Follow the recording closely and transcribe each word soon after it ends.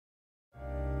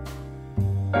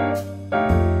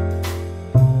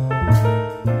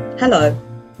Hello,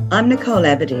 I'm Nicole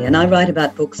Aberdeen and I write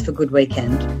about books for Good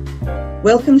Weekend.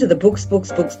 Welcome to the Books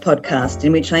podcast,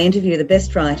 in which I interview the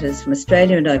best writers from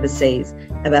Australia and overseas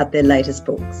about their latest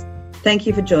books. Thank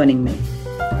you for joining me.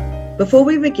 Before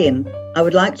we begin, I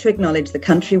would like to acknowledge the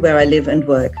country where I live and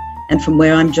work and from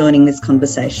where I'm joining this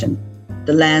conversation,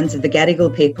 the lands of the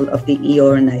Gadigal people of the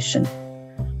Eora Nation.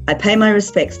 I pay my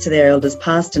respects to their elders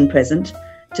past and present,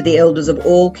 to the elders of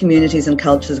all communities and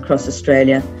cultures across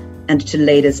Australia, and to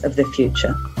leaders of the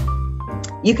future.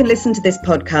 You can listen to this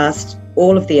podcast,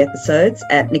 all of the episodes,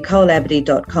 at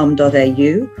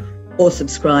nicoleaberdeen.com.au or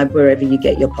subscribe wherever you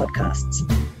get your podcasts.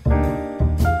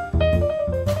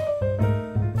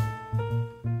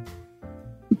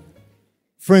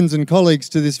 Friends and colleagues,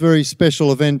 to this very special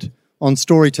event on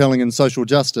storytelling and social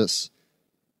justice.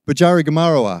 Bajari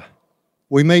Gamaroa.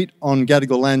 We meet on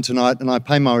Gadigal land tonight and I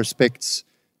pay my respects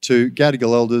to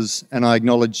Gadigal elders and I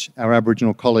acknowledge our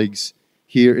Aboriginal colleagues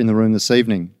here in the room this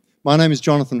evening. My name is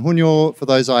Jonathan Hunyor. For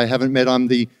those I haven't met, I'm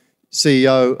the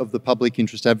CEO of the Public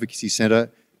Interest Advocacy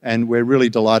Centre and we're really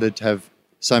delighted to have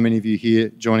so many of you here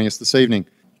joining us this evening.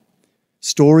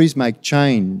 Stories make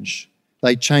change.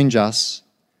 They change us.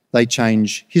 They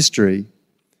change history.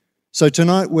 So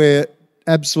tonight we're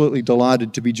absolutely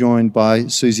delighted to be joined by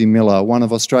Suzie Miller, one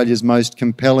of Australia's most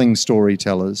compelling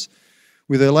storytellers.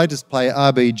 With her latest play,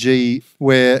 RBG,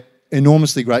 we're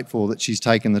enormously grateful that she's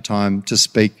taken the time to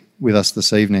speak with us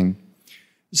this evening.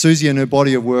 Suzie and her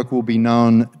body of work will be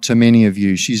known to many of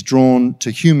you. She's drawn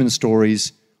to human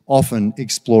stories, often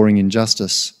exploring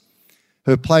injustice.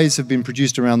 Her plays have been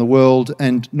produced around the world,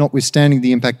 and notwithstanding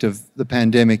the impact of the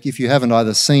pandemic, if you haven't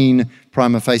either seen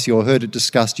Prima Facie or heard it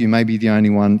discussed, you may be the only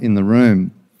one in the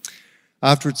room.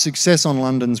 After its success on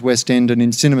London's West End and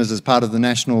in cinemas as part of the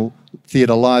National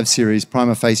Theatre Live series,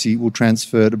 Prima Facie will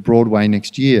transfer to Broadway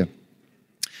next year.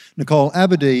 Nicole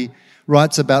Aberdeen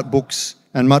writes about books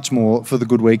and much more for the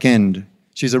Good Weekend.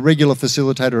 She's a regular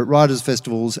facilitator at writers'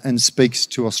 festivals and speaks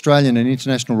to Australian and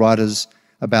international writers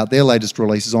about their latest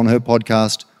releases on her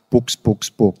podcast,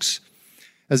 Books.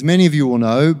 As many of you will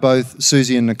know, both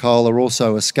Suzie and Nicole are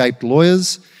also escaped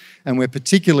lawyers, and we're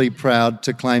particularly proud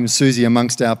to claim Suzie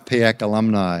amongst our PIAC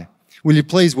alumni. Will you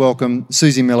please welcome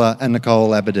Suzie Miller and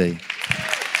Nicole Aberdeen.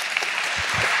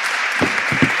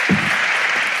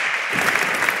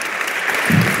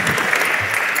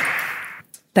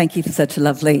 Thank you for such a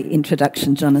lovely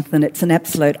introduction, Jonathan. It's an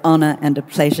absolute honour and a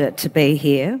pleasure to be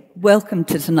here. Welcome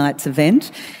to tonight's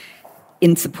event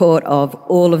in support of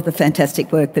all of the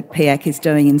fantastic work that PIAC is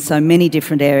doing in so many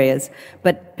different areas,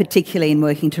 but particularly in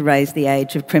working to raise the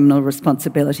age of criminal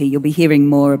responsibility. You'll be hearing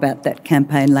more about that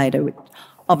campaign later,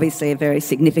 obviously a very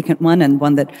significant one and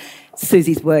one that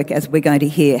Suzie's work, as we're going to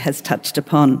hear, has touched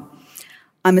upon.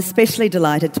 I'm especially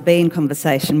delighted to be in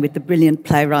conversation with the brilliant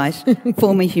playwright,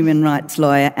 former human rights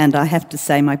lawyer, and I have to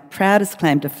say my proudest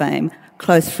claim to fame,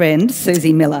 close friend,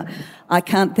 Suzie Miller. I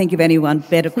can't think of anyone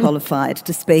better qualified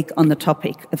to speak on the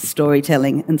topic of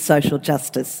storytelling and social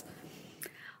justice.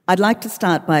 I'd like to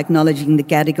start by acknowledging the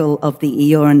Gadigal of the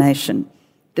Eora Nation,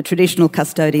 the traditional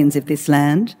custodians of this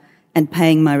land, and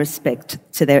paying my respect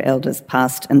to their elders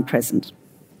past and present.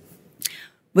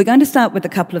 We're going to start with a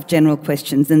couple of general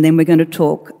questions and then we're going to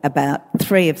talk about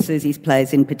three of Suzie's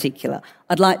plays in particular.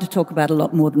 I'd like to talk about a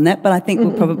lot more than that, but I think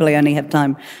we'll probably only have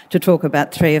time to talk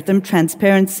about three of them: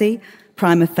 Transparency,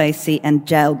 Prima Facie and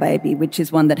Jail Baby, which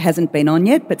is one that hasn't been on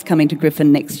yet but's coming to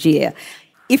Griffin next year.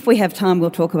 If we have time, we'll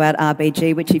talk about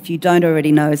RBG, which, if you don't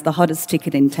already know, is the hottest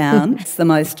ticket in town. It's the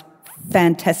most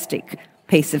fantastic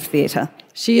piece of theatre.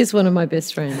 She is one of my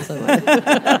best friends.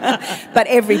 But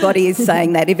everybody is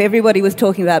saying that. If everybody was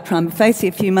talking about Prima Facie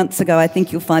a few months ago, I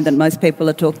think you'll find that most people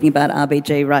are talking about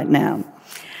RBG right now.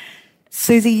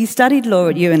 Suzie, you studied law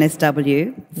at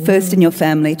UNSW, first in your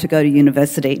family to go to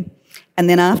university. And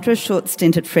then after a short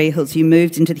stint at Freehills, you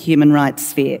moved into the human rights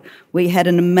sphere, where you had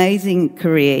an amazing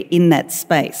career in that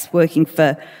space, working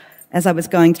for, as I was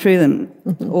going through them,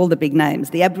 all the big names: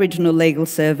 the Aboriginal Legal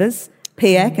Service,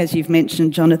 PIAC, as you've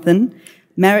mentioned, Jonathan,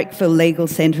 Marrickville Legal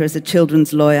Centre as a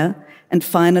children's lawyer, and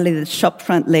finally the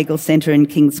Shopfront Legal Centre in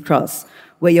King's Cross,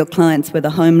 where your clients were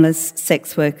the homeless,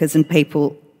 sex workers and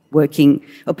people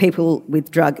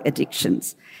with drug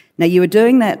addictions. Now, you were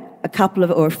doing that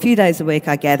a few days a week,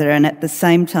 I gather, and at the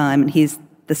same time, and here's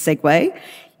the segue,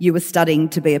 you were studying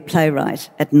to be a playwright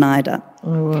at NIDA.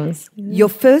 I was. Yeah. Your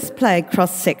first play,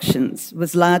 Cross Sections,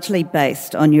 was largely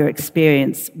based on your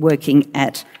experience working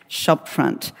at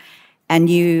Shopfront. And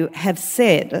you have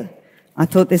said, I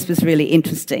thought this was really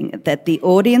interesting, that the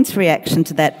audience reaction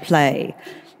to that play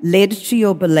led to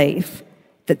your belief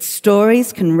that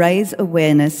stories can raise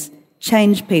awareness,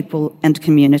 change people and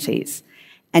communities.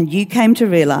 And you came to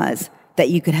realise that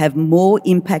you could have more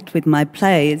impact with my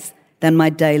plays than my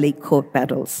daily court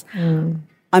battles.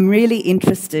 I'm really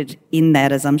interested in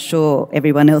that, as I'm sure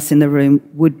everyone else in the room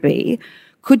would be.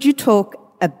 Could you talk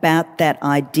about that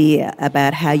idea,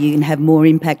 about how you can have more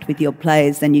impact with your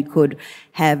plays than you could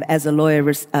have as a lawyer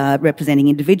representing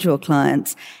individual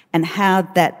clients, and how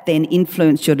that then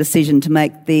influenced your decision to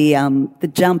make the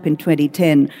jump in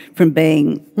 2010 from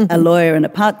being a lawyer and a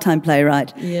part-time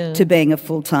playwright to being a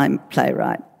full-time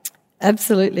playwright?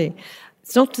 Absolutely.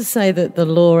 It's not to say that the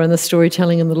law and the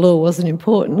storytelling and the law wasn't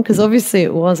important, because obviously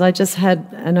it was. I just had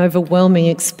an overwhelming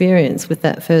experience with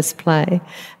that first play.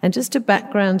 And just to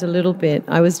background a little bit,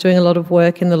 I was doing a lot of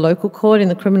work in the local court, in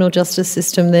the criminal justice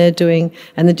system there,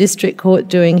 and the district court,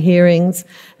 doing hearings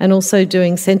and also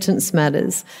doing sentence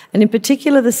matters. And in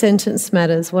particular, the sentence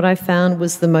matters, what I found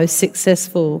was the most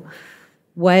successful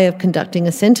way of conducting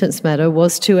a sentence matter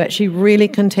was to actually really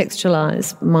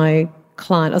contextualise my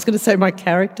client, I was going to say my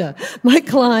character, my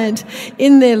client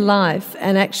in their life,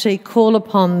 and actually call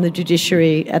upon the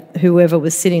judiciary, whoever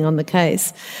was sitting on the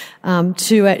case,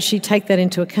 to actually take that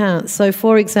into account. So,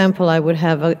 for example, I would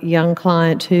have a young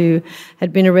client who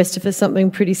had been arrested for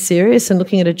something pretty serious and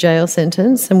looking at a jail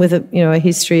sentence, and with a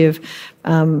history of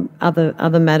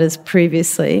other matters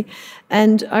previously.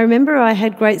 And I remember I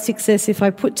had great success if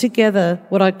I put together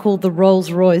what I called the Rolls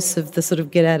Royce of the sort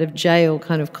of get out of jail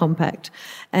kind of compact.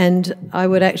 And I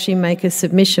would actually make a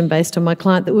submission based on my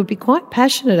client that would be quite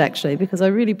passionate, actually, because I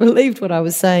really believed what I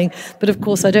was saying. But of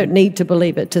course, I don't need to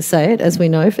believe it to say it, as we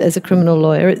know, as a criminal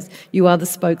lawyer. You are the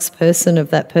spokesperson of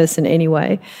that person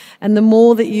anyway. And the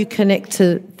more that you connect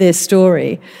to their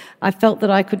story, I felt that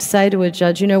I could say to a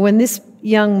judge, when this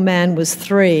young man was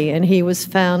 3 and he was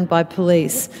found by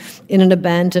police in an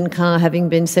abandoned car having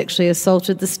been sexually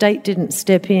assaulted, the state didn't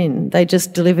step in. They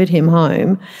just delivered him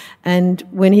home. And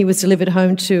when he was delivered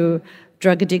home to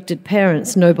drug-addicted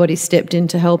parents, nobody stepped in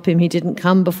to help him. He didn't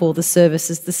come before the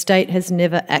services. The state has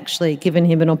never actually given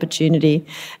him an opportunity.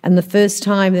 And the first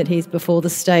time that he's before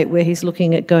the state where he's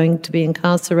looking at going to be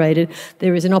incarcerated,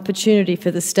 there is an opportunity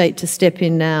for the state to step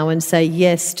in now and say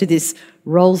yes to this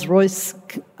Rolls-Royce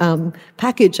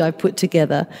package I've put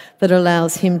together that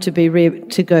allows him to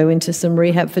to go into some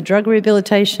rehab for drug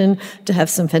rehabilitation, to have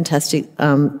some fantastic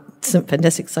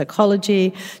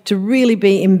psychology, to really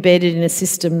be embedded in a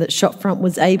system that Shopfront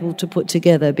was able to put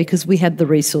together because we had the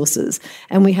resources.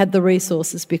 And we had the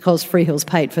resources because Freehills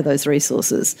paid for those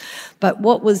resources. But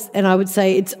and I would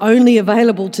say it's only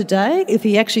available today. If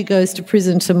he actually goes to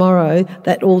prison tomorrow,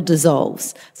 that all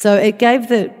dissolves. So it gave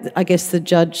the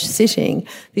judge sitting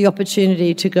the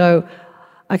opportunity to go,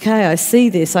 okay, I see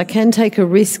this. I can take a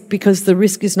risk because the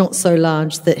risk is not so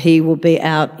large that he will be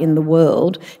out in the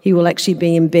world. He will actually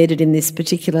be embedded in this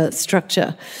particular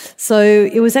structure. So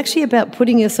it was actually about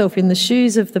putting yourself in the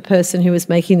shoes of the person who was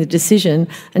making the decision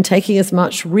and taking as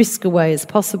much risk away as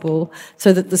possible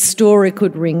so that the story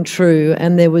could ring true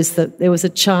and there was a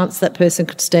chance that person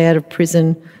could stay out of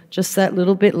prison just that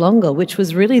little bit longer, which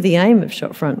was really the aim of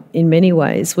Shopfront in many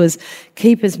ways, was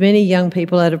keep as many young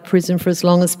people out of prison for as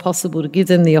long as possible to give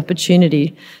them the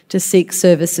opportunity to seek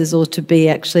services or to be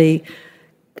actually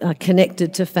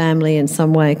connected to family in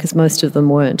some way, because most of them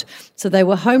weren't. So they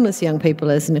were homeless young people,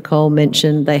 as Nicole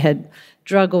mentioned. They had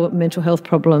drug or mental health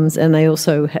problems, and they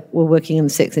also were working in the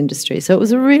sex industry. So it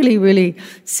was a really, really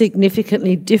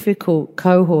significantly difficult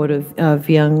cohort of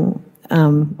young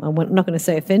I'm not going to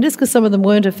say offenders because some of them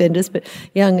weren't offenders, but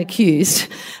young accused.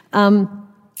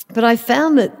 But I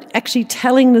found that actually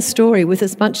telling the story with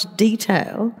as much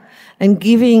detail and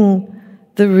giving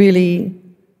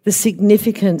the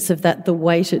significance of that, the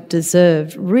weight it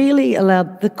deserved, really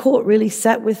allowed, the court really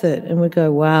sat with it and would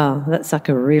go, wow, that's like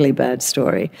a really bad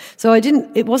story. So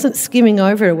it wasn't skimming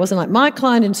over. It wasn't like my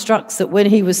client instructs that when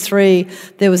he was 3,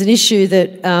 there was an issue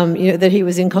that, that he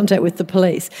was in contact with the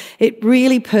police. It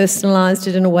really personalised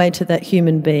it in a way to that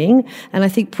human being. And I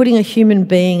think putting a human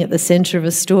being at the centre of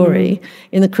a story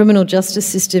in the criminal justice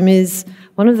system is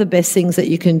one of the best things that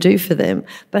you can do for them.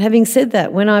 But having said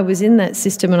that, when I was in that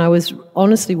system and I was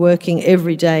honestly working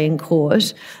every day in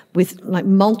court with like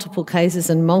multiple cases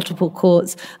and multiple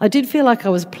courts, I did feel like I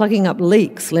was plugging up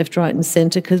leaks left, right and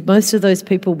centre, because most of those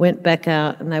people went back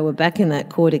out and they were back in that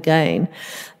court again.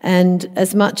 And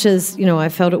as much as, I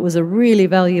felt it was a really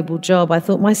valuable job, I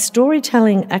thought my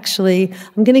storytelling actually,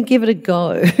 I'm going to give it a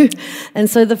go. And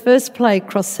so the first play,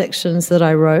 Cross Sections, that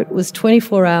I wrote was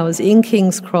 24 hours in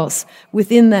King's Cross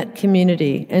within that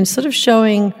community and sort of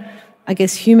showing, I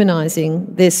guess,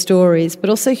 humanising their stories, but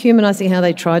also humanising how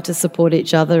they tried to support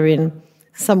each other in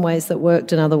some ways that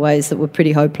worked and other ways that were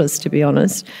pretty hopeless, to be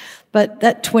honest. But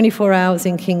that 24 hours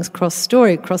in King's Cross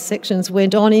story, cross sections,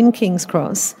 went on in King's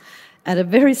Cross at a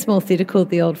very small theatre called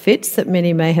the Old Fitz that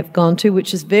many may have gone to,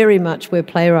 which is very much where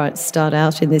playwrights start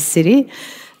out in this city.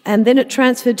 And then it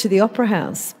transferred to the Opera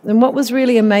House. And what was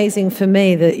really amazing for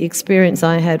me, the experience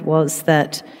I had, was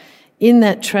that in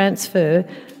that transfer,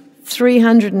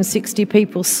 360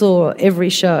 people saw every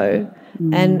show,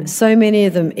 and so many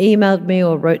of them emailed me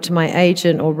or wrote to my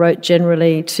agent or wrote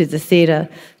generally to the theatre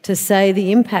to say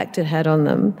the impact it had on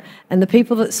them. And the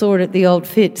people that saw it at the Old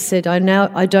Fitz said,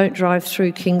 I don't drive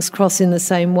through King's Cross in the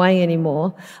same way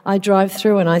anymore. I drive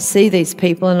through and I see these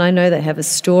people and I know they have a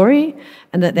story,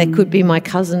 and that they could be my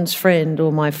cousin's friend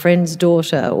or my friend's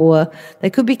daughter, or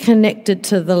they could be connected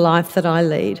to the life that I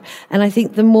lead. And I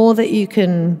think the more that you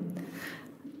can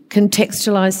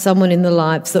contextualise someone in the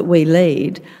lives that we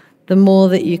lead, the more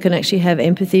that you can actually have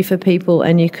empathy for people,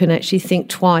 and you can actually think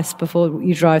twice before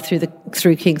you drive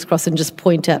through King's Cross and just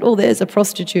point out, oh, there's a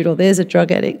prostitute or there's a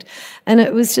drug addict. And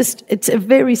it's a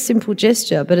very simple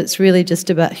gesture, but it's really just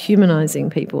about humanising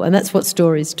people, and that's what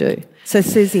stories do. So,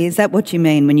 Suzie, is that what you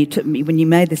mean when you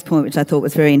made this point, which I thought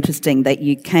was very interesting, that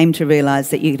you came to realise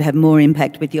that you could have more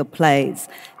impact with your plays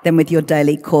than with your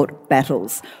daily court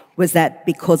battles? Was that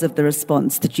because of the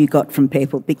response that you got from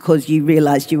people, because you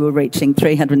realised you were reaching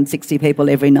 360 people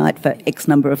every night for X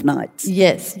number of nights?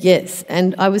 Yes.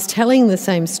 And I was telling the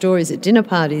same stories at dinner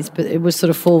parties, but it would sort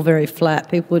of fall very flat.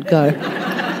 People would go...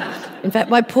 In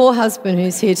fact, my poor husband,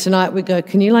 who's here tonight, would go,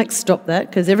 can you, stop that?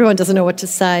 Because everyone doesn't know what to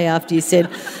say after you said,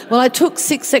 well, I took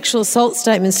 6 sexual assault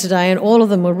statements today and all of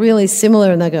them were really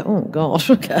similar. And they go, oh, God,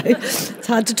 okay. It's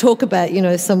hard to talk about,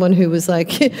 someone who was,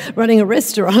 running a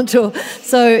restaurant.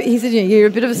 So he said, you're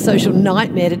a bit of a social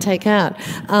nightmare to take out.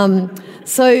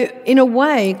 So in a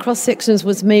way, cross-sections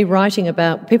was me writing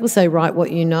about, people say write what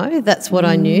you know, that's what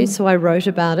I knew, so I wrote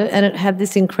about it, and it had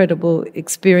this incredible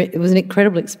experience. It was an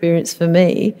incredible experience for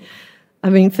me. I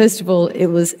mean, first of all,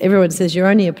 everyone says you're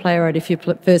only a playwright if your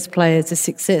first play is a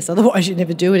success, otherwise you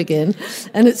never do it again.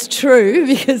 And it's true,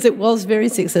 because it was very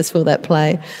successful, that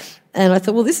play. And I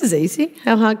thought, well, this is easy.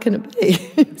 How hard can it be?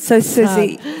 So,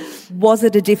 Suzie, was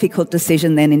it a difficult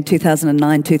decision then in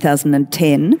 2009,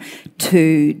 2010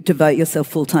 to devote yourself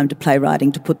full-time to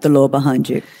playwriting, to put the law behind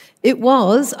you? It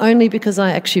was, only because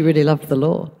I actually really loved the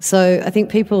law. So I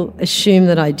think people assume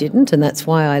that I didn't, and that's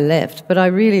why I left. But I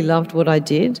really loved what I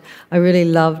did. I really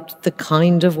loved the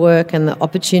kind of work and the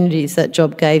opportunities that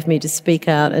job gave me to speak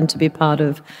out and to be part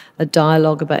of a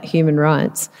dialogue about human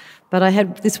rights. But I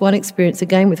had this one experience,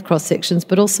 again, with cross-sections,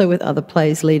 but also with other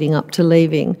plays leading up to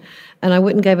leaving. And I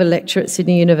went and gave a lecture at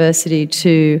Sydney University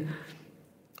to...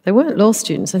 They weren't law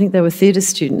students, I think they were theatre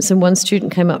students, and one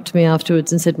student came up to me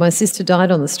afterwards and said, my sister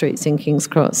died on the streets in King's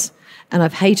Cross, and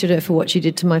I've hated her for what she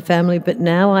did to my family, but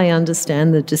now I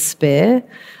understand the despair.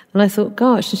 And I thought,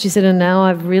 gosh, and she said, and now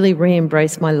I've really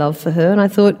re-embraced my love for her. And I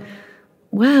thought,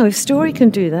 wow, if story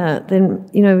can do that, then,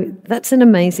 that's an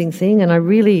amazing thing, and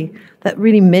that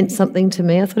really meant something to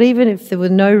me. I thought even if there were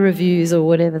no reviews or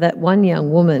whatever, that one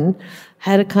young woman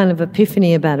had a kind of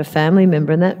epiphany about a family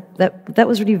member, and that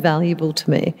was really valuable to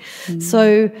me.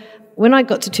 So when I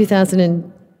got to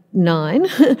 2009,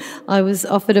 I was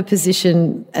offered a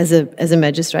position as a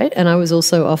magistrate, and I was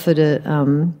also offered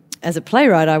as a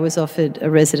playwright, I was offered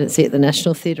a residency at the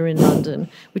National Theatre in London,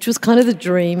 which was kind of the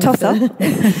dream. Tosser.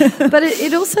 But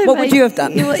it also What would you have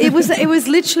done? It was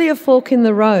literally a fork in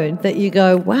the road that you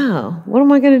go, wow, what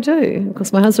am I going to do? Of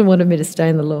course, my husband wanted me to stay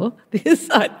in the law because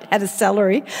I had a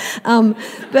salary.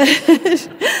 But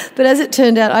as it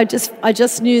turned out, I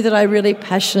just knew that I really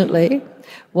passionately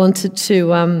wanted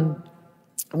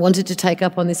to take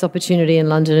up on this opportunity in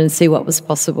London and see what was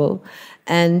possible.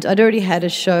 And I'd already had a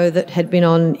show that had been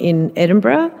on in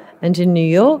Edinburgh and in New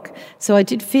York, so I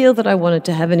did feel that I wanted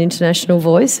to have an international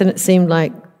voice, and it seemed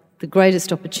like the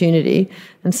greatest opportunity.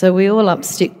 And so we all upped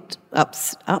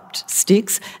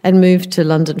sticks and moved to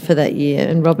London for that year,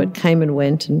 and Robert came and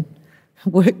went and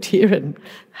worked here and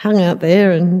hung out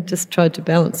there and just tried to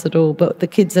balance it all. But the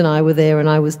kids and I were there, and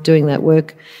I was doing that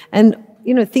work. And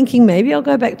thinking maybe I'll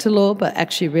go back to law, but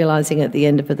actually realising at the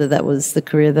end of it that was the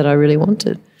career that I really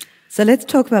wanted. So let's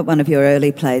talk about one of your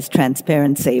early plays,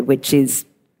 Transparency, which is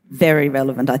very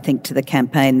relevant, I think, to the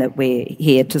campaign that we're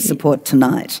here to support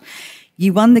tonight.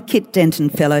 You won the Kit Denton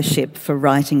Fellowship for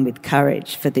Writing with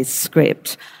Courage for this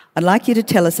script. I'd like you to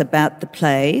tell us about the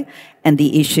play and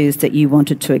the issues that you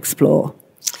wanted to explore.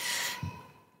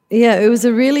 Yeah, it was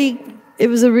a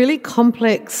really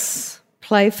complex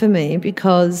play for me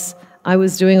because I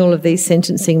was doing all of these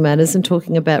sentencing matters and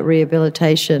talking about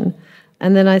rehabilitation.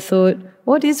 And then I thought,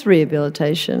 what is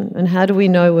rehabilitation and how do we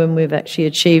know when we've actually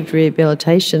achieved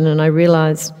rehabilitation? And I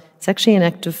realised it's actually an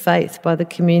act of faith by the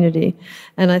community.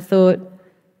 And I thought,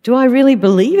 do I really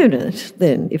believe in it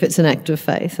then, if it's an act of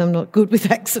faith? I'm not good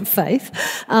with acts of faith.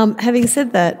 Having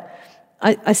said that,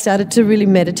 I started to really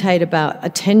meditate about a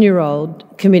 10-year-old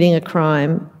committing a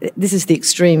crime. This is the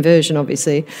extreme version,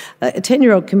 obviously. A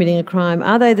 10-year-old committing a crime,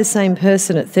 are they the same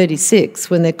person at 36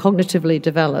 when they're cognitively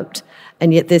developed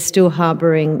and yet they're still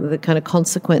harbouring the kind of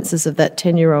consequences of that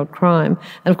 10-year-old crime?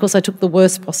 And, of course, I took the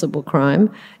worst possible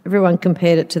crime. Everyone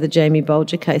compared it to the Jamie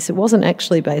Bolger case. It wasn't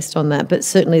actually based on that, but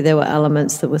certainly there were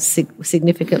elements that were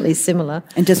significantly similar.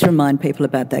 And just remind people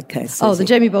about that case. Suzie. Oh, the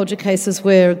Jamie Bolger case is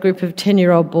where a group of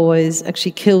 10-year-old boys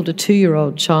actually killed a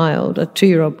 2-year-old child, a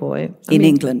 2-year-old boy. In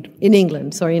England,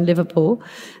 in Liverpool.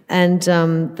 And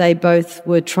they both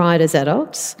were tried as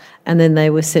adults and then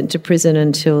they were sent to prison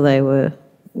until they were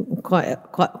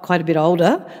quite a bit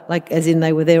older, like as in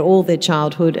they were there all their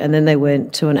childhood and then they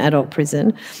went to an adult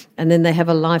prison and then they have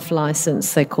a life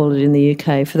licence, they call it in the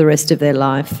UK, for the rest of their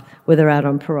life where they're out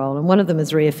on parole. And one of them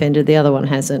has reoffended, the other one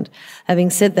hasn't.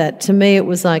 Having said that, to me it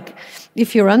was like,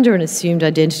 if you're under an assumed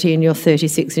identity and you're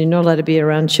 36 and you're not allowed to be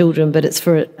around children, but it's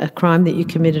for a crime that you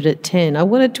committed at 10, I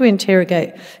wanted to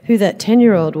interrogate who that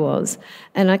 10-year-old was.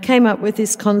 And I came up with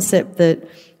this concept that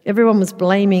everyone was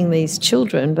blaming these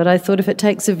children, but I thought if it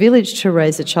takes a village to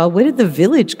raise a child, where did the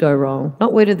village go wrong?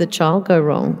 Not where did the child go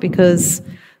wrong? Because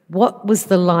what was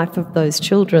the life of those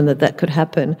children that could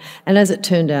happen? And as it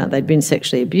turned out, they'd been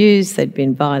sexually abused, they'd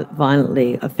been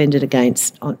violently offended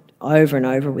against over and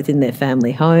over within their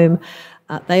family home.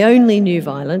 They only knew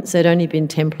violence, they'd only been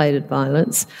templated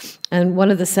violence. And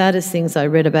one of the saddest things I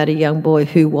read about a young boy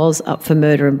who was up for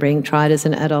murder and being tried as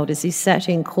an adult is he sat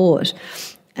in court.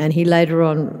 And he later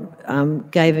on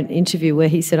gave an interview where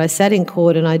he said, I sat in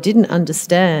court and I didn't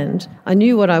understand. I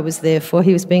knew what I was there for.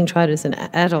 He was being tried as an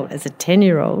adult, as a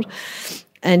 10-year-old.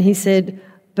 And he said,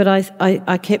 but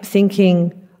I kept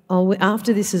thinking, oh,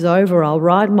 after this is over, I'll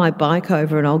ride my bike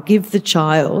over and I'll give the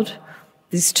child,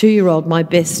 this 2-year-old, my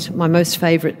most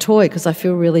favourite toy because I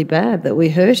feel really bad that we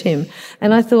hurt him.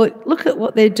 And I thought, look at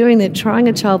what they're doing. They're trying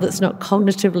a child that's not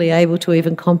cognitively able to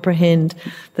even comprehend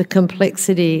the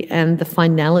complexity and the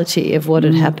finality of what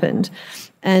had happened.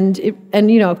 And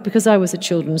you know, because I was a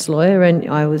children's lawyer and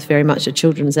I was very much a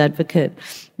children's advocate,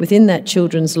 within that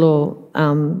children's law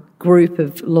group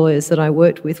of lawyers that I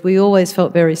worked with, we always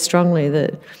felt very strongly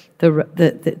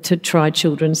that to try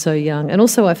children so young. And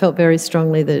also I felt very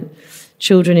strongly that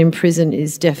children in prison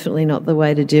is definitely not the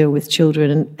way to deal with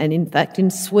children. And in fact, in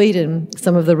Sweden,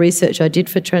 some of the research I did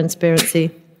for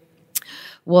Transparency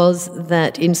was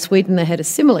that in Sweden they had a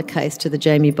similar case to the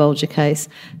Jamie Bolger case.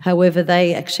 However,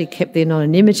 they actually kept the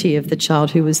anonymity of the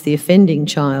child who was the offending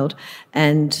child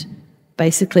and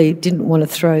basically didn't want to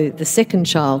throw the second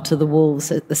child to the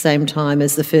wolves at the same time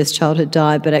as the first child had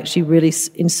died, but actually really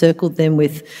encircled them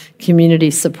with community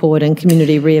support and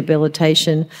community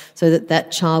rehabilitation so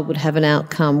that child would have an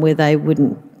outcome where they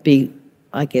wouldn't be,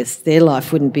 I guess, their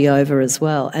life wouldn't be over as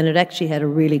well. And it actually had a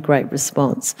really great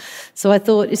response. So I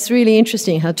thought it's really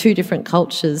interesting how two different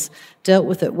cultures dealt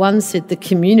with it. One said the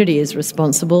community is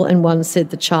responsible and one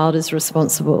said the child is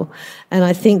responsible. And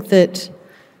I think that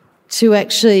to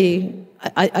actually...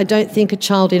 I don't think a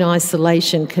child in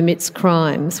isolation commits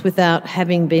crimes without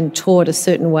having been taught a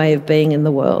certain way of being in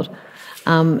the world.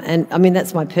 And I mean,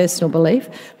 that's my personal belief.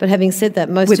 But having said that,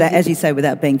 as you say,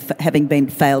 without having been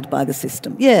failed by the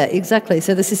system. Yeah, exactly.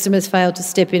 So the system has failed to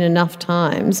step in enough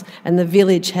times and the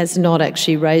village has not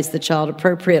actually raised the child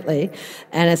appropriately.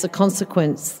 And as a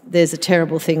consequence, there's a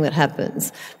terrible thing that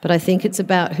happens. But I think it's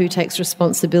about who takes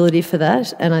responsibility for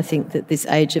that. And I think that this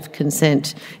age of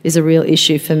consent is a real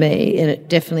issue for me and it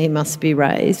definitely must be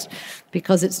raised.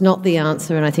 Because it's not the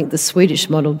answer, and I think the Swedish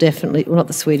model definitely, well, not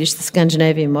the Swedish, the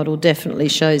Scandinavian model definitely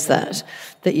shows that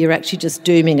you're actually just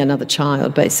dooming another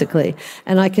child, basically.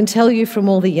 And I can tell you from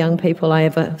all the young people I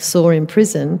ever saw in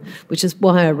prison, which is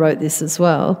why I wrote this as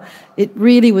well, it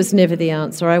really was never the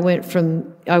answer. I went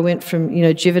from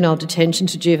juvenile detention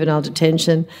to juvenile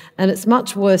detention, and it's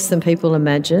much worse than people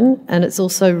imagine, and it's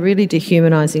also really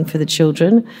dehumanising for the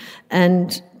children,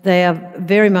 and they are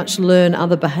very much learn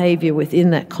other behaviour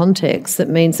within that context that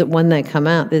means that when they come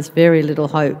out, there's very little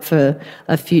hope for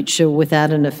a future without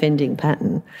an offending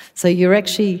pattern. So you're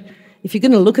actually, if you're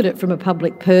going to look at it from a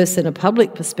public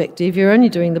perspective, you're only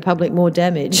doing the public more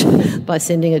damage by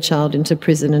sending a child into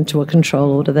prison and to a control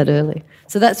order that early.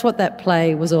 So that's what that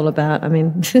play was all about. I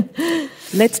mean...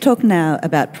 Let's talk now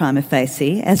about prima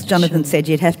facie. As Jonathan said,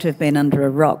 you'd have to have been under a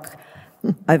rock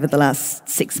over the last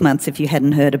 6 months, if you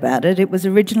hadn't heard about it. It was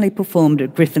originally performed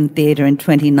at Griffin Theatre in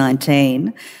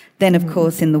 2019. Then, of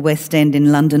course, in the West End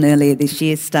in London earlier this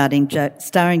year, starring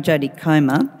Jodie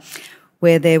Comer,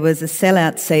 where there was a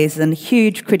sellout season,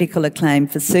 huge critical acclaim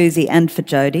for Suzie and for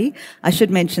Jodie. I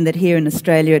should mention that here in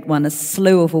Australia it won a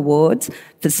slew of awards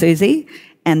for Suzie,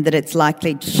 and that it's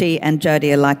likely she and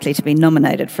Jodie are likely to be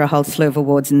nominated for a whole slew of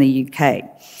awards in the UK.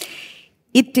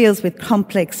 It deals with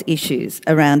complex issues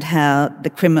around how the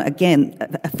criminal, again,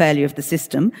 a failure of the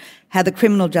system, how the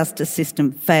criminal justice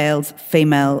system fails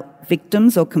female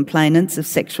victims or complainants of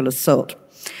sexual assault.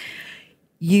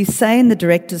 You say in the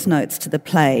director's notes to the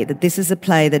play that this is a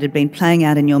play that had been playing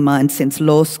out in your mind since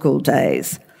law school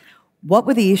days. What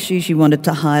were the issues you wanted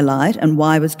to highlight, and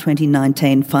why was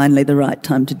 2019 finally the right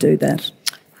time to do that?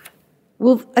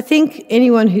 Well, I think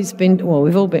anyone who's been, well,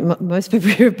 we've all been, most people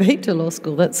who have been to law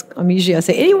school, I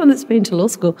say anyone that's been to law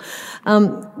school.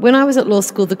 When I was at law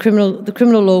school, the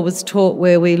criminal law was taught,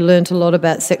 where we learnt a lot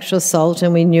about sexual assault,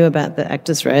 and we knew about the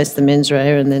actus reus, the mens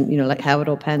rea, and then, like how it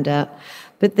all panned out.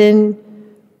 But then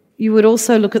you would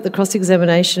also look at the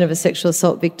cross-examination of a sexual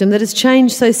assault victim that has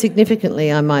changed so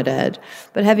significantly, I might add.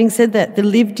 But having said that, the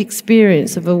lived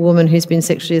experience of a woman who's been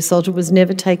sexually assaulted was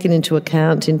never taken into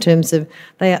account in terms of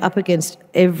they are up against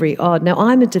every odd. Now,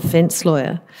 I'm a defence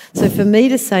lawyer, so for me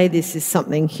to say this is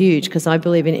something huge, because I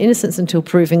believe in innocence until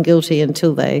proven guilty,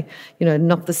 until they,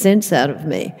 knock the sense out of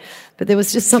me. But there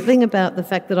was just something about the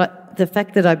fact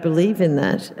that I believe in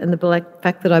that, and the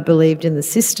fact that I believed in the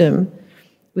system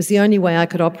was the only way I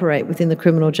could operate within the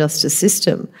criminal justice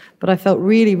system. But I felt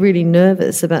really, really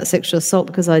nervous about sexual assault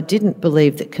because I didn't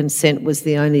believe that consent was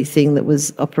the only thing that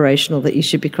was operational, that you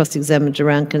should be cross-examined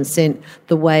around consent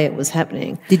the way it was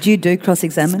happening. Did you do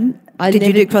cross-examine? Did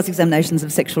you do cross-examinations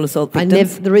of sexual assault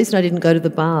victims? The reason I didn't go to the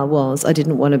bar was I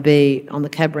didn't want to be on the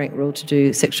cab rank rule to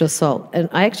do sexual assault. And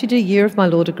I actually did a year of my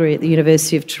law degree at the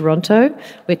University of Toronto,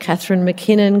 where Catherine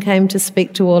McKinnon came to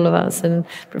speak to all of us, and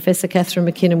Professor Catherine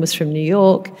McKinnon was from New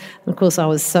York. And of course I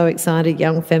was so excited,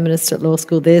 young feminist at law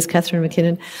school, there's Catherine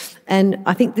McKinnon. And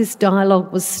I think this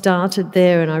dialogue was started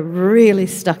there, and I really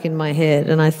stuck in my head,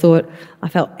 and I thought, I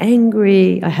felt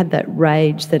angry. I had that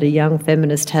rage that a young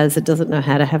feminist has that doesn't know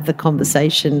how to have the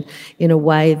conversation in a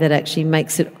way that actually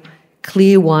makes it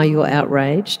clear why you're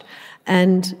outraged.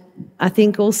 And I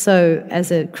think also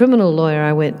as a criminal lawyer,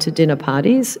 I went to dinner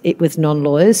parties with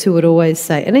non-lawyers who would always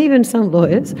say, and even some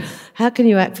lawyers, how can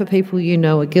you act for people you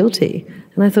know are guilty?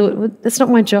 And I thought, well, that's not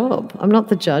my job. I'm not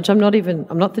the judge. I'm not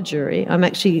the jury. I'm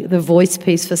actually the voice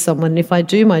piece for someone. And if I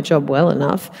do my job well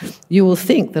enough, you will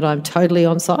think that I'm totally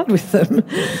on side with them.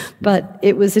 But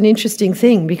it was an interesting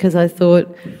thing, because I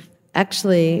thought,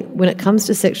 actually, when it comes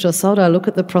to sexual assault, I look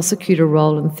at the prosecutor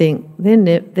role and think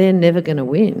they're never going to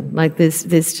win. Like there's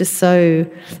just so,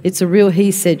 it's a real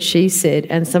he said, she said,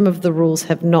 and some of the rules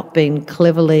have not been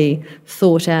cleverly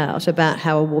thought out about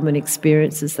how a woman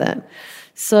experiences that.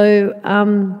 So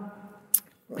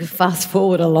fast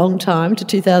forward a long time to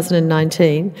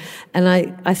 2019, and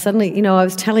I suddenly, I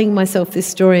was telling myself this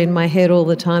story in my head all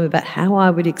the time about how I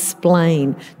would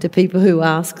explain to people who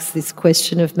asks this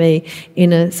question of me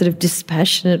in a sort of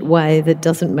dispassionate way that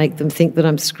doesn't make them think that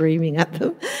I'm screaming at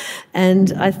them.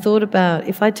 And I thought about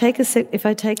if I take a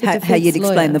defense how you'd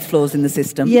explain lawyer, the flaws in the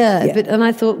system. Yeah. And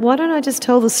I thought, why don't I just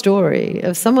tell the story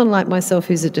of someone like myself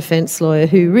who's a defence lawyer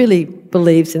who really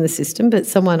believes in the system, but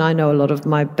someone I know a lot of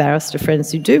my barrister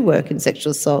friends who do work in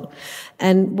sexual assault,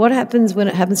 and what happens when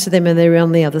it happens to them and they're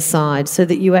on the other side, so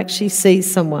that you actually see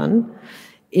someone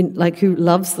who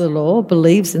loves the law,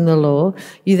 believes in the law.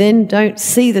 You then don't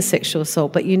see the sexual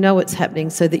assault, but you know it's happening,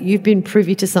 so that you've been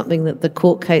privy to something that the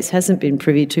court case hasn't been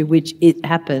privy to, which it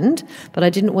happened. But I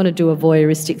didn't want to do a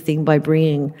voyeuristic thing by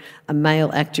bringing a male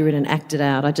actor in and act it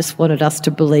out. I just wanted us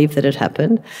to believe that it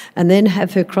happened, and then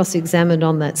have her cross-examined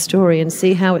on that story and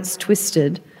see how it's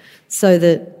twisted, so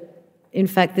that, in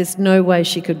fact, there's no way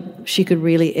she could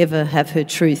really ever have her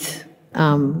truth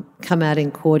come out in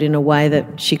court in a way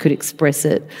that she could express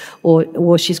it,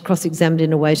 or she's cross-examined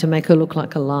in a way to make her look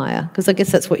like a liar, because I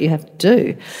guess that's what you have to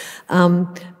do.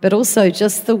 But also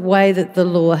just the way that the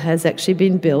law has actually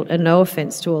been built, and no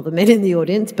offence to all the men in the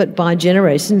audience, but by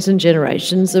generations and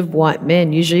generations of white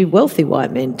men, usually wealthy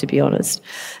white men, to be honest.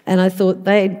 And I thought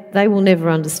they will never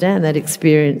understand that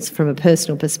experience from a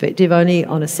personal perspective, only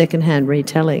on a second-hand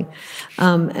retelling.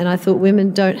 And I thought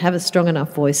women don't have a strong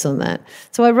enough voice on that.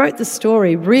 So I wrote the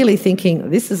story really literally thinking,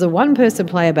 this is a one-person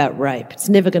play about rape. It's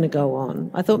never going to go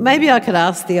on. I thought maybe I could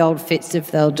ask the old Fits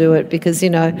if they'll do it because, you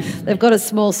know, they've got a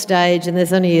small stage and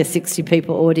there's only a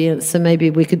 60-people audience, so maybe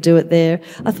we could do it there.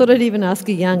 I thought I'd even ask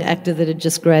a young actor that had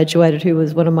just graduated who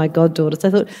was one of my goddaughters. I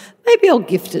thought maybe I'll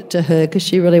gift it to her because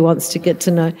she really wants to get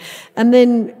to know. And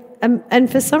then...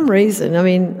 And for some reason, I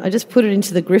mean, I just put it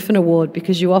into the Griffin Award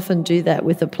because you often do that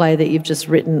with a play that you've just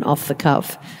written off the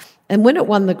cuff. And when it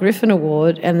won the Griffin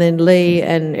Award and then Lee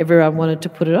and everyone wanted to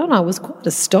put it on, I was quite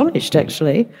astonished,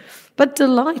 actually, but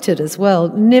delighted as well,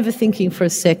 never thinking for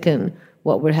a second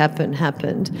what would happen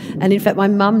happened. And in fact, my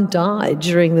mum died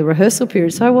during the rehearsal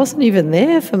period, so I wasn't even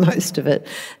there for most of it.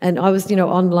 And I was, you know,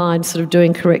 online sort of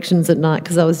doing corrections at night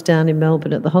because I was down in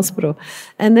Melbourne at the hospital.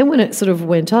 And then when it sort of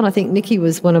went on, I think Nikki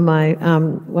was one of my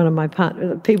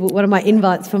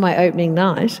invites for my opening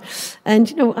night. And,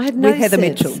 you know, I had no With Heather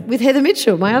sense. Mitchell. With Heather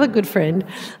Mitchell, my other good friend.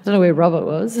 I don't know where Robert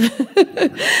was.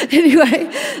 Anyway,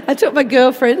 I took my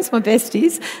girlfriends, my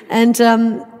besties,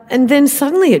 and then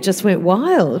suddenly it just went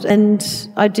wild. And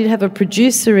I did have a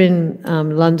producer in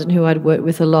London who I'd worked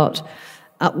with a lot,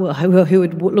 who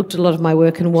had looked at a lot of my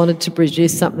work and wanted to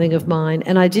produce something of mine.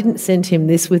 And I didn't send him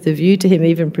this with a view to him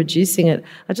even producing it.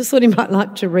 I just thought he might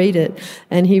like to read it.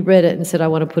 And he read it and said, I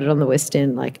want to put it on the West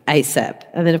End, like ASAP.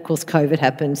 And then, of course, COVID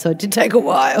happened, so it did take a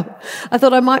while. I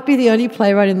thought I might be the only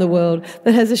playwright in the world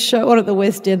that has a show on at the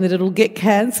West End that it'll get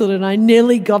cancelled, and I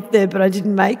nearly got there, but I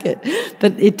didn't make it.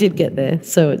 But it did get there,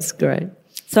 so it's great.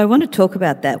 So I want to talk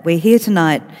about that. We're here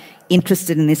tonight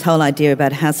interested in this whole idea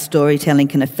about how storytelling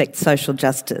can affect social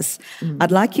justice.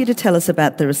 I'd like you to tell us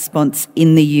about the response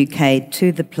in the UK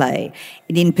to the play,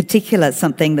 and in particular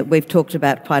something that we've talked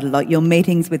about quite a lot, your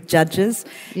meetings with judges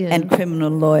and criminal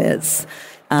lawyers,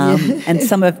 and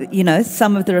some of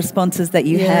the responses that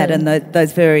you had and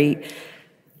those very...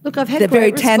 Look, I've had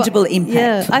very tangible impact.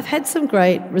 Yeah, I've had some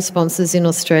great responses in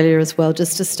Australia as well.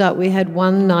 Just to start, we had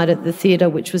one night at the theatre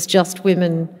which was just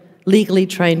women, legally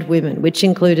trained women, which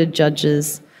included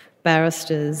judges,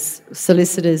 barristers,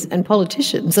 solicitors and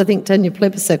politicians. I think Tanya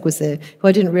Plebisak was there, who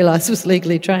I didn't realise was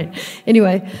legally trained.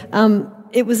 Anyway,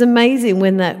 it was amazing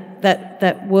when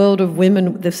that world of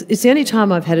women, it's the only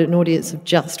time I've had an audience of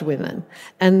just women.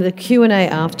 And the Q&A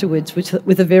afterwards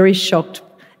with a very shocked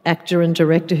actor and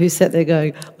director who sat there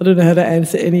going, I don't know how to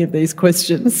answer any of these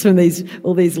questions from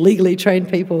all these legally trained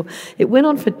people. It went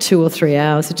on for 2 or 3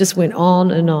 hours. It just went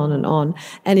on and on and on.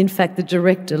 And in fact, the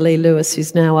director, Lee Lewis,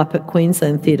 who's now up at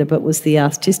Queensland Theatre but was the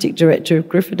artistic director of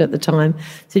Griffith at the time,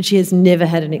 said she has never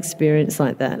had an experience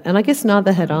like that. And I guess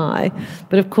neither had I.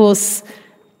 But of course,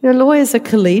 you know, lawyers are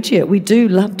collegiate. We do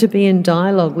love to be in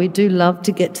dialogue. We do love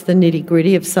to get to the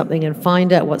nitty-gritty of something and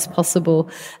find out what's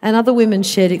possible. And other women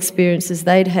shared experiences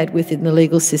they'd had within the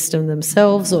legal system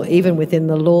themselves or even within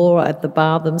the law or at the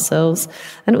bar themselves.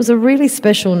 And it was a really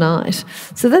special night.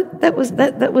 So that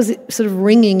was sort of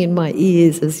ringing in my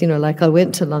ears as, you know, like I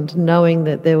went to London knowing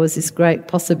that there was this great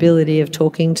possibility of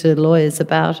talking to lawyers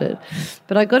about it.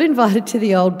 But I got invited to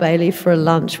the Old Bailey for a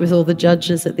lunch with all the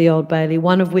judges at the Old Bailey,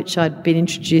 one of which I'd been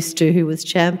introduced to, who was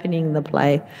championing the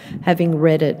play, having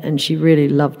read it, and she really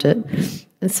loved it.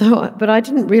 And so, but I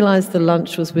didn't realise the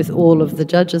lunch was with all of the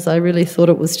judges. I really thought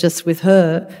it was just with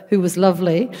her, who was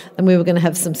lovely, and we were going to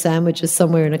have some sandwiches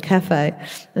somewhere in a cafe.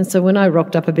 And so when I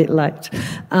rocked up a bit late,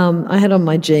 I had on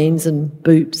my jeans and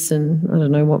boots and I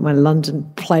don't know what, my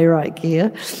London playwright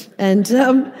gear. And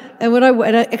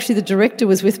actually the director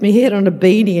was with me. He had on a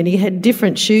beanie and he had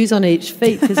different shoes on each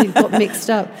feet because he got mixed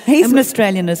up. He's an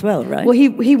Australian as well, right? Well,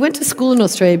 he went to school in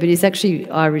Australia, but he's actually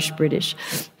Irish-British.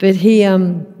 But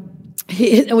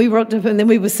and we rocked up and then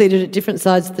we were seated at different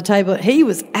sides of the table. He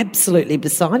was absolutely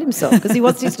beside himself because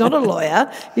he's not a lawyer.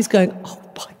 He's going, oh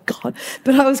my God.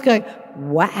 But I was going,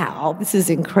 wow, this is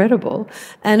incredible.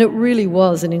 And it really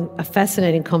was a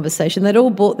fascinating conversation. They'd all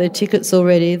bought their tickets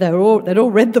already. They'd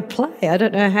all read the play. I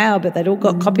don't know how, but they'd all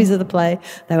got copies of the play.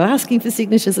 They were asking for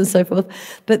signatures and so forth.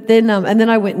 But then, and then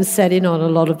I went and sat in on a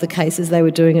lot of the cases they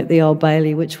were doing at the Old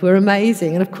Bailey, which were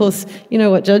amazing. And of course, you know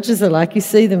what judges are like. You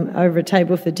see them over a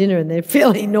table for dinner and they're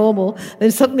fairly normal.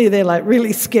 Then suddenly they're like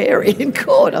really scary in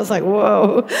court. I was like,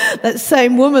 whoa. That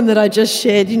same woman that I just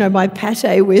shared, you know, my pate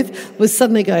with was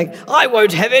suddenly going, I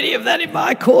won't have any of that in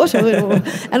my court.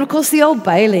 And of course the Old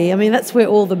Bailey, I mean, that's where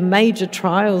all the major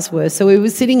trials were. So we were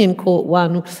sitting in court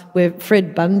one where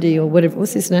Fred Bundy or whatever,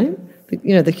 what's his name?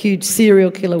 You know, the huge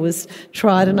serial killer was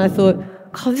tried, and I thought,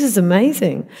 God, this is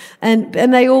amazing. And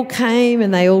they all came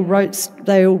and they all wrote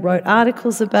they all wrote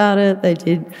articles about it.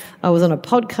 I was on a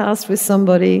podcast with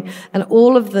somebody, and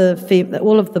all of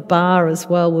the bar as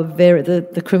well were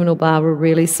the criminal bar were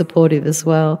really supportive as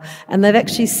well. And they've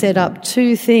actually set up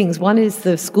two things. One is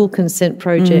the school consent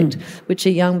project, which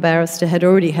a young barrister had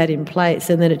already had in place,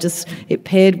 and then it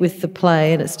paired with the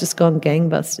play, and it's just gone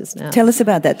gangbusters now. Tell us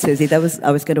about that, Suzie. I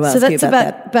was going to ask you about that. So that's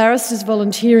about barristers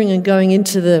volunteering and going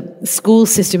into the school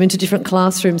system, into different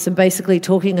classrooms, and basically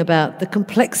talking about the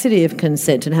complexity of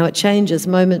consent and how it changes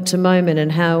moment to moment,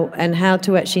 and how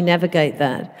to actually navigate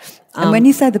that. And when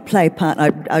you say the play part,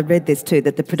 I read this too,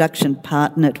 that the production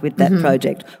partnered with that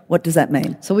project. What does that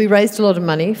mean? So we raised a lot of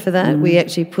money for that. We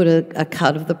actually put a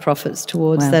cut of the profits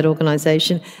towards that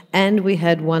organisation. And we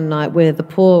had one night where the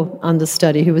poor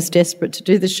understudy, who was desperate to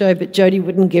do the show, but Jodie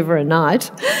wouldn't give her a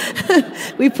night,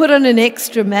 we put on an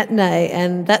extra matinee,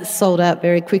 and that sold out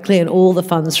very quickly, and all the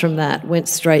funds from that went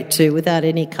straight to, without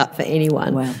any cut for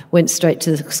anyone, went straight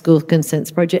to the School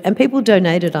Consents Project. And people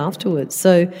donated afterwards.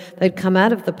 So they'd come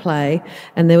out of the play,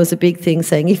 and there was a big thing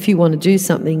saying, if you want to do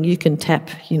something, you can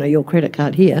tap, your credit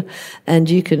card here, and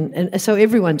you can. And so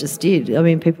everyone just did. I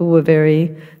mean, people were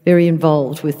very, very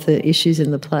involved with the issues in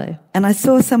the play. And I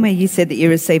saw somewhere you said that you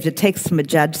received a text from a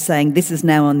judge saying this is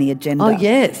now on the agenda. Oh,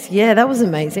 yes. Yeah, that was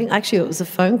amazing. Actually, it was a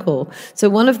phone call. So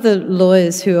one of the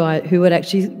lawyers who had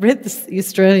actually read the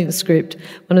Australian script,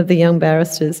 one of the young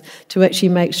barristers, to actually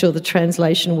make sure the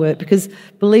translation worked, because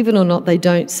believe it or not, they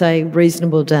don't say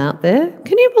reasonable doubt there.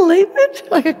 Can you believe it?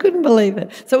 I couldn't believe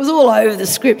it. So it was all over the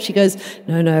script. She goes,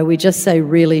 no, we just say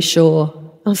really sure.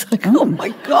 I was like, oh my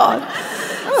God.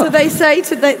 So they say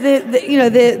to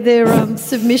their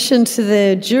submission to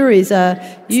their juries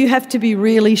you have to be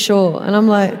really sure. And I'm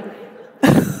like,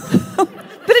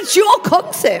 but it's your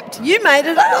concept. You made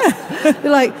it up.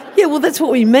 They're like, yeah, well, that's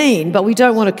what we mean, but we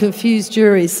don't want to confuse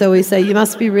juries, so we say you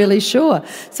must be really sure.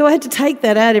 So I had to take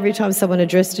that out every time someone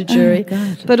addressed a jury.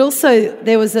 But also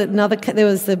there was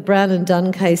the Brown and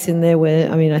Dunn case in there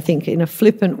where, I think in a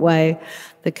flippant way,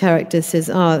 the character says,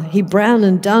 he Brown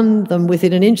and Dunn them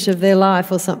within an inch of their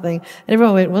life or something. And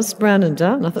everyone went, what's Brown and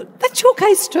Dunn? I thought, that's your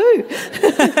case too.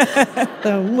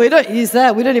 We don't use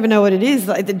that. We don't even know what it is.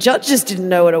 Like, the judges didn't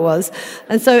know what it was.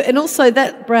 And also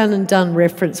that Brown and Dunn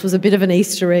reference was a bit of an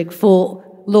Easter egg for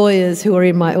lawyers who are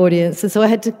in my audience, and so I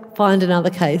had to find another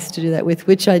case to do that with,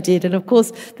 which I did. And of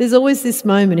course there's always this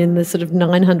moment in the sort of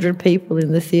 900 people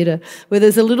in the theatre where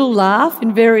there's a little laugh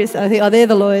in various, I think, they're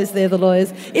the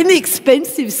lawyers, in the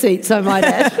expensive seats, I might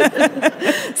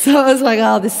add. So I was like,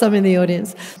 there's some in the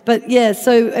audience. But yeah,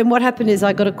 and what happened is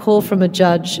I got a call from a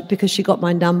judge because she got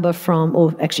my number from,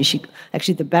 or actually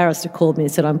the barrister called me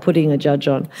and said, I'm putting a judge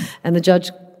on, and the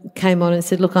judge came on and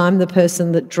said, look, I'm the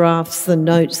person that drafts the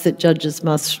notes that judges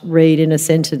must read in a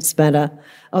sentence matter,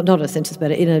 not a sentence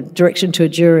matter, in a direction to a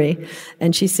jury.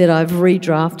 And she said, I've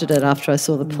redrafted it after I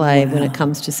saw the play when it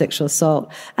comes to sexual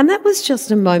assault. And that was just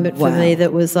a moment for me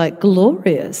that was like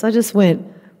glorious. I just went,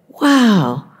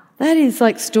 wow, that is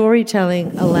like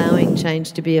storytelling allowing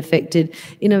change to be effected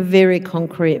in a very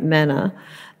concrete manner.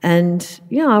 And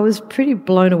yeah, I was pretty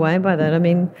blown away by that. I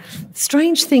mean,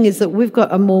 strange thing is that we've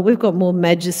got more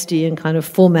majesty and kind of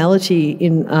formality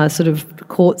in sort of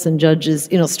courts and judges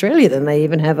in Australia than they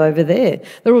even have over there.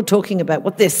 They're all talking about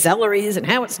what their salary is and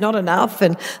how it's not enough.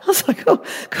 And I was like, oh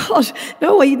God,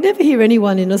 no way! You'd never hear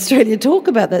anyone in Australia talk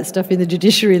about that stuff in the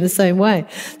judiciary in the same way.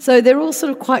 So they're all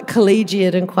sort of quite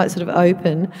collegiate and quite sort of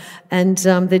open. And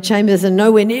their chambers are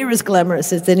nowhere near as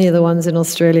glamorous as any of the ones in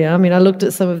Australia. I mean, I looked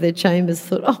at some of their chambers,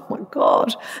 thought, oh my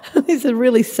God, these are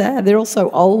really sad. They're all so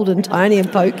old and tiny and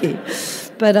pokey.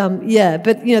 But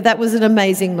that was an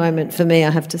amazing moment for me,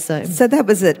 I have to say. So that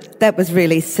was it. That was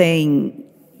really seeing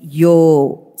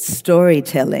your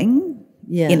storytelling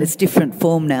in its different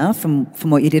form now from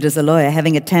what you did as a lawyer,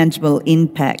 having a tangible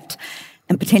impact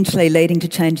and potentially leading to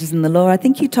changes in the law. I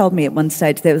think you told me at one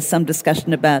stage there was some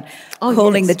discussion about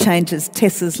calling the changes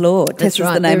Tessa's Law. That's Tessa's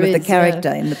right, the name of the character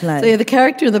in the play. So the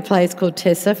character in the play is called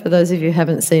Tessa, for those of you who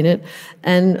haven't seen it,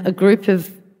 and a group of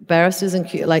barristers and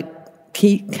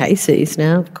KCs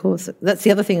now, of course. That's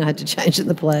the other thing I had to change in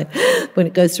the play. When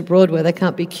it goes to Broadway, they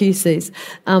can't be QCs.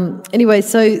 Anyway,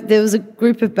 so there was a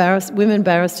group of women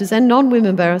barristers and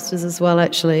non-women barristers as well,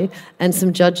 actually, and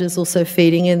some judges also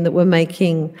feeding in that were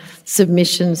making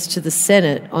submissions to the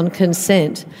Senate on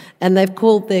consent. And they've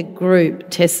called their group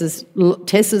Tessa's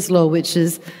Law, which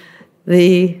is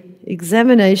the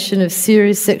examination of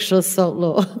serious sexual assault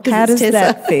law. How does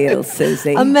that feel,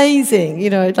 Suzie? Amazing,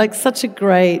 like such a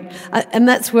great... and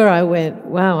that's where I went,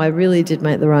 wow, I really did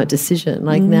make the right decision.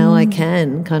 Now I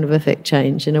can kind of affect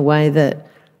change in a way that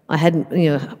I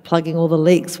hadn't, plugging all the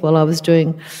leaks while I was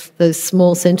doing those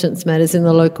small sentence matters in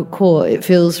the local court. It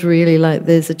feels really like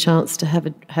there's a chance to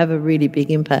have a really big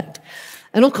impact.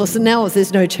 And of course, now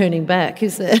there's no turning back,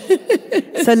 is there?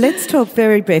 So let's talk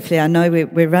very briefly. I know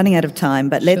we're running out of time,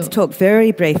 but let's talk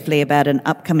very briefly about an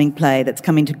upcoming play that's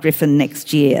coming to Griffin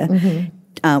next year,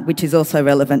 which is also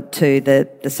relevant to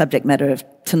the subject matter of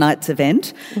tonight's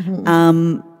event.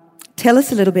 Tell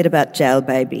us a little bit about Jail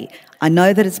Baby. I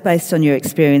know that it's based on your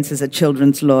experience as a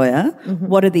children's lawyer.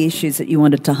 What are the issues that you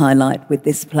wanted to highlight with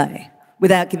this play?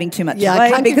 Without giving too much away.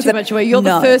 I can't give too much away. You're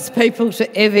the first people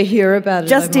to ever hear about it.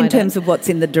 Just in terms of what's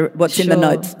in the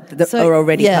notes that are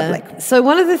already public. So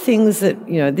one of the things that,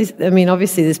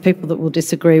 obviously there's people that will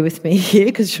disagree with me here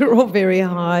because you're all very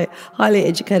highly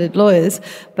educated lawyers.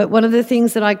 But one of the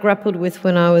things that I grappled with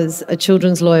when I was a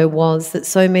children's lawyer was that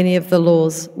so many of the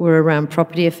laws were around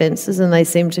property offences, and they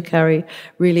seem to carry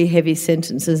really heavy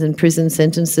sentences and prison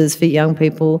sentences for young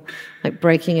people, like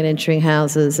breaking and entering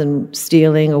houses and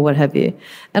stealing or what have you.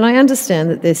 And I understand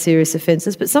that they're serious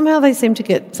offences, but somehow they seem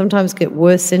to sometimes get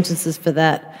worse sentences for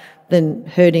that than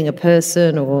hurting a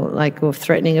person or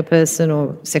threatening a person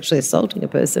or sexually assaulting a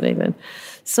person even.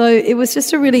 So it was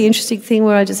just a really interesting thing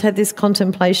where I just had this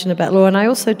contemplation about law, and I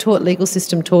also taught legal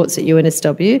system torts at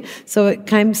UNSW, so it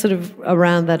came sort of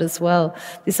around that as well.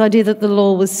 This idea that the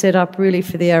law was set up really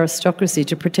for the aristocracy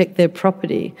to protect their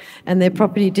property, and their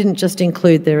property didn't just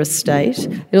include their estate,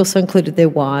 it also included their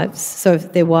wives. So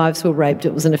if their wives were raped,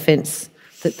 it was an offence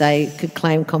that they could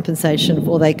claim compensation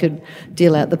for, they could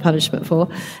deal out the punishment for.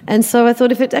 And so I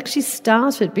thought if it actually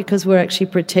started because we're actually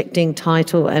protecting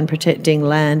title and protecting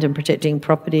land and protecting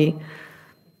property,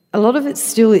 a lot of it's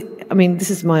still, this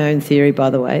is my own theory,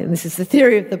 by the way, and this is the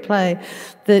theory of the play,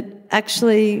 that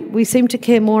actually we seem to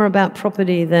care more about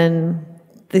property than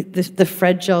the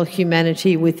fragile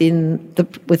humanity within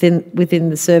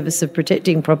the service of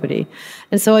protecting property.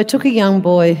 And so I took a young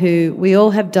boy who, we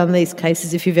all have done these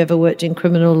cases if you've ever worked in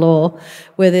criminal law,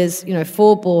 where there's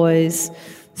 4 boys.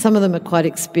 Some of them are quite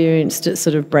experienced at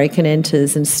sort of break and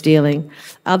enters and stealing.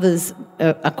 Others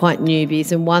are quite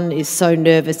newbies, and one is so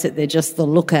nervous that they're just the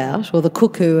lookout, or the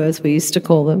cuckoo as we used to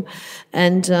call them.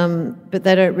 And but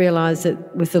they don't realise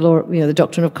that with the law, the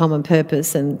doctrine of common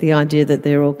purpose and the idea that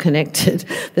they're all connected,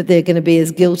 that they're going to be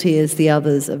as guilty as the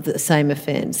others of the same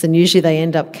offence. And usually they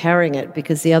end up carrying it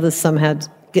because the others somehow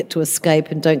get to escape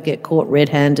and don't get caught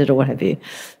red-handed or what have you.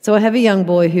 So I have a young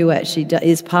boy who actually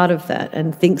is part of that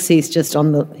and thinks he's just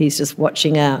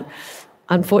watching out.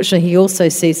 Unfortunately, he also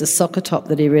sees a soccer top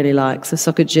that he really likes, a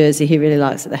soccer jersey he really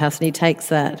likes at the house, and he takes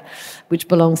that, which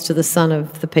belongs to the son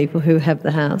of the people who have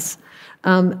the house.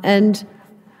 And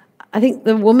I think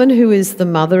the woman who is the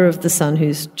mother of the son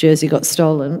whose jersey got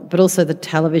stolen, but also the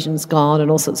television's gone and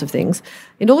all sorts of things,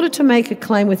 in order to make a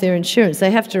claim with their insurance,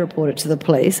 they have to report it to the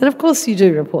police. And of course you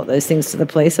do report those things to the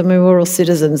police. We're all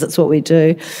citizens, that's what we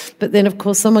do. But then of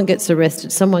course someone gets arrested,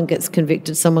 someone gets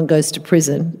convicted, someone goes to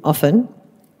prison, often.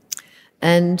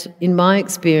 And in my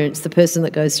experience, the person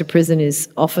that goes to prison is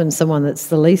often someone that's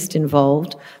the least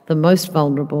involved, the most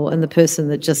vulnerable, and the person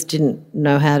that just didn't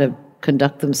know how to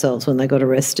conduct themselves when they got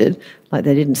arrested, like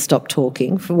they didn't stop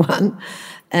talking, for one.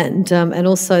 And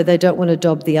also they don't want to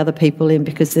dob the other people in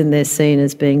because then they're seen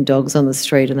as being dogs on the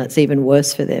street, and that's even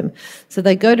worse for them. So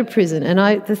they go to prison. And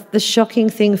the shocking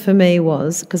thing for me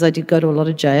was, because I did go to a lot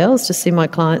of jails to see my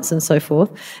clients and so forth,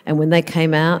 and when they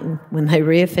came out and when they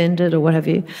reoffended or what have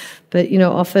you, but,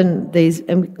 often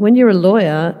and when you're a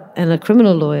lawyer and a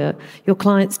criminal lawyer, your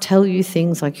clients tell you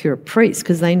things like you're a priest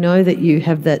because they know that you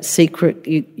have that secret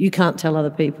you can't tell other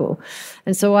people.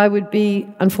 And so I would be,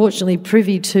 unfortunately,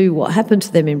 privy to what happened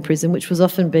to them in prison, which was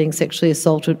often being sexually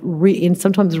assaulted in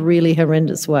sometimes really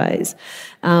horrendous ways.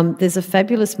 There's a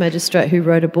fabulous magistrate who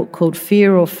wrote a book called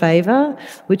Fear or Favour,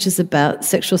 which is about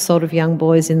sexual assault of young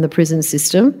boys in the prison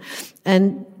system.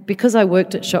 And because I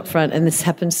worked at Shopfront and this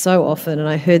happened so often and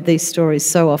I heard these stories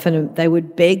so often, and they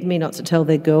would beg me not to tell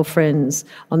their girlfriends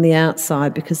on the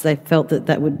outside because they felt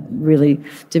that would really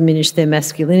diminish their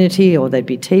masculinity or they'd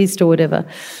be teased or whatever.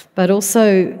 But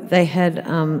also they had,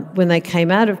 when they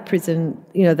came out of prison,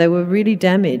 they were really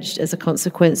damaged as a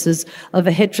consequence of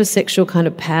a heterosexual kind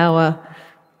of power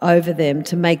over them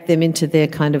to make them into their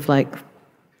kind of like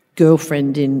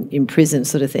girlfriend in prison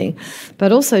sort of thing.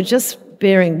 But also just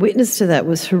bearing witness to that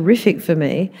was horrific for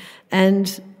me.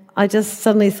 And I just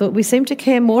suddenly thought we seem to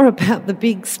care more about the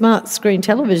big smart screen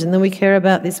television than we care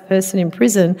about this person in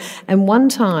prison. And one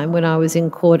time when I was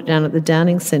in court down at the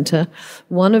Downing Centre,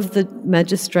 one of the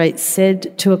magistrates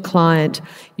said to a client,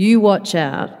 "You watch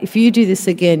out. If you do this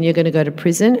again, you're going to go to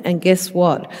prison. And guess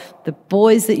what? The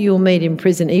boys that you'll meet in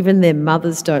prison, even their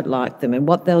mothers don't like them, and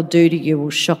what they'll do to you will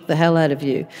shock the hell out of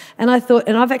you." And I thought,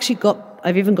 and I've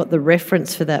even got the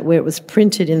reference for that where it was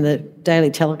printed in the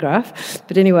Daily Telegraph.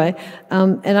 But anyway,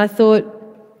 and I thought,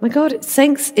 my God, it's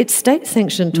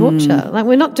state-sanctioned torture. Like,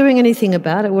 we're not doing anything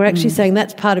about it. We're actually saying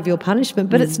that's part of your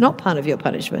punishment, but it's not part of your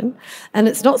punishment. And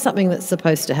it's not something that's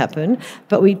supposed to happen.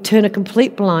 But we turn a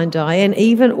complete blind eye, and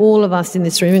even all of us in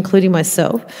this room, including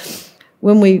myself,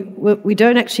 when we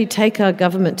don't actually take our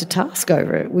government to task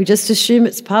over it. We just assume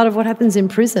it's part of what happens in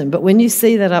prison. But when you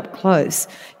see that up close,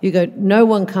 you go, no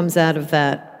one comes out of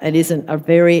that and isn't a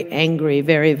very angry,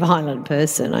 very violent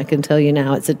person. I can tell you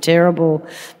now, it's a terrible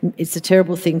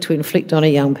thing to inflict on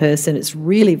a young person. It's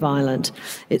really violent.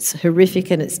 It's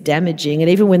horrific and it's damaging. And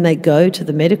even when they go to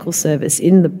the medical service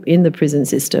in the prison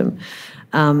system,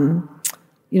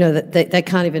 they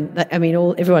can't even,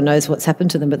 everyone knows what's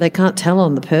happened to them, but they can't tell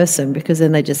on the person because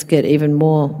then they just get even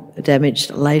more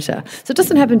damaged later. So it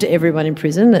doesn't happen to everyone in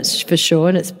prison, that's for sure,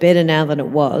 and it's better now than it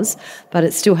was, but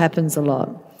it still happens a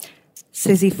lot.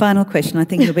 Suzie, final question. I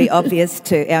think it'll be obvious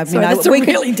to... Sorry, that's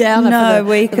really downer. No,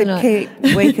 we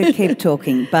could keep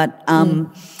talking, but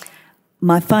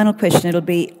my final question, it'll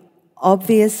be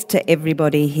obvious to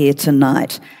everybody here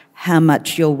tonight how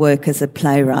much your work as a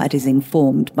playwright is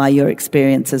informed by your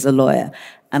experience as a lawyer.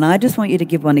 And I just want you to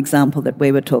give one example that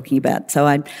we were talking about.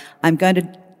 So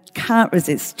can't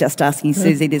resist just asking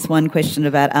Suzie this one question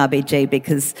about RBG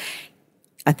because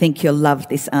I think you'll love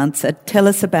this answer. Tell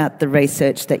us about the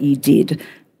research that you did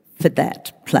for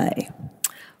that play.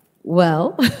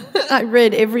 Well, I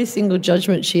read every single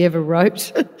judgment she ever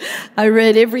wrote. I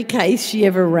read every case she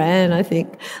ever ran, I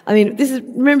think.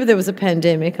 Remember there was a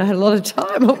pandemic. I had a lot of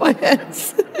time on my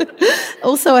hands.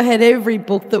 Also, I had every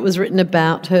book that was written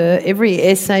about her, every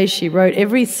essay she wrote,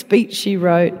 every speech she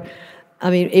wrote.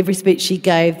 Every speech she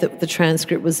gave, the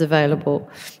transcript was available.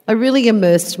 I really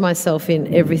immersed myself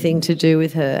in everything to do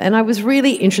with her. And I was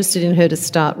really interested in her to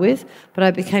start with, but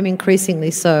I became increasingly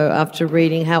so after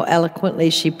reading how eloquently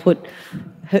she put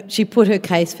her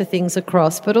case for things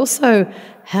across, but also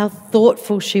how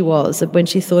thoughtful she was when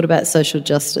she thought about social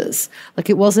justice. Like,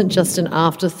 it wasn't just an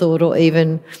afterthought or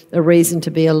even a reason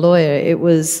to be a lawyer. It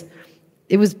was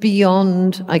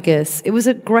beyond, I guess. It was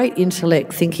a great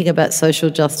intellect thinking about social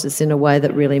justice in a way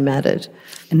that really mattered.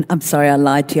 And I'm sorry I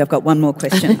lied to you. I've got one more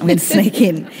question. I'm going to sneak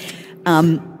in.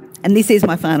 And this is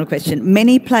my final question.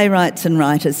 Many playwrights and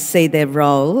writers see their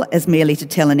role as merely to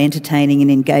tell an entertaining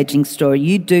and engaging story.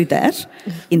 You do that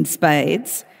in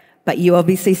spades, but you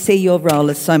obviously see your role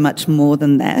as so much more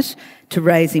than that, to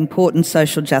raise important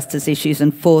social justice issues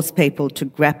and force people to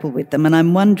grapple with them. And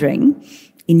I'm wondering,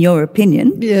 in your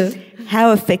opinion,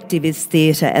 how effective is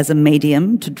theatre as a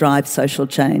medium to drive social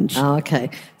change? Oh,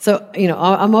 okay. So,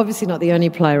 I'm obviously not the only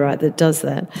playwright that does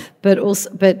that, but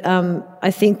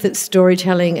I think that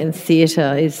storytelling and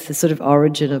theatre is the sort of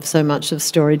origin of so much of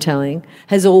storytelling,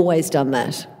 has always done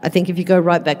that. I think if you go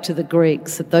right back to the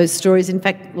Greeks, that those stories, in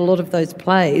fact, a lot of those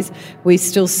plays, we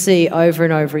still see over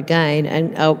and over again,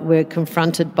 and we're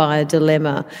confronted by a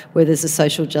dilemma where there's a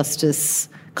social justice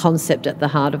concept at the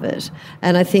heart of it.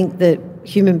 And I think that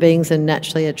human beings are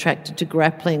naturally attracted to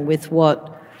grappling with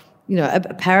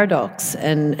a paradox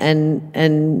and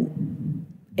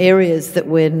areas that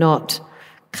we're not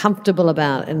comfortable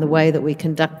about in the way that we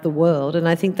conduct the world. And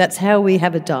I think that's how we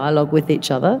have a dialogue with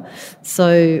each other.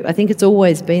 So I think it's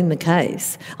always been the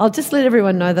case. I'll just let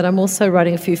everyone know that I'm also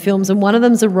writing a few films, and one of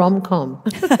them's a rom-com.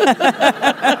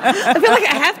 I feel like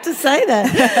I have to say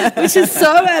that, which is so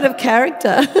out of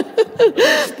character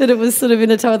that it was sort of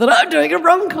in a time that I'm doing a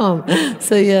rom-com.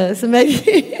 So maybe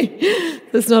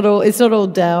it's not all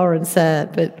dour and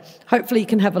sad, but hopefully you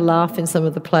can have a laugh in some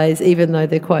of the plays, even though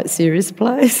they're quite serious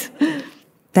plays.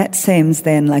 That seems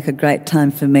then like a great time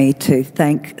for me to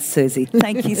thank Suzie.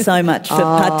 Thank you so much for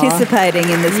participating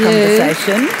in this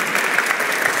conversation.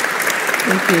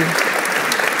 Thank you.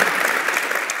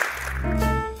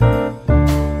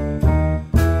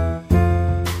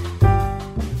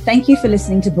 Thank you for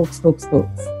listening to Books, Books,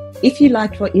 Books. If you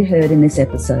liked what you heard in this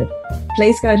episode,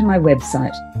 please go to my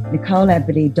website,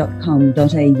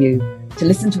 nicoleabadie.com.au, to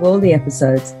listen to all the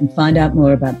episodes and find out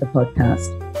more about the podcast.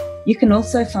 You can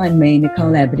also find me,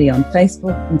 Nicole Abadie, on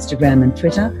Facebook, Instagram and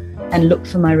Twitter, and look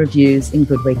for my reviews in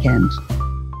Good Weekend.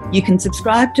 You can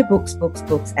subscribe to Books, Books,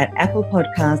 Books at Apple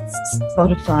Podcasts,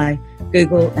 Spotify,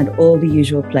 Google and all the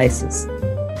usual places.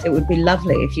 it would be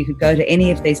lovely if you could go to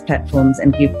any of these platforms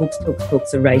and give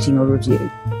Books a rating or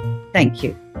review. Thank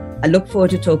you. I look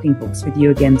forward to talking books with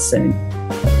you again soon.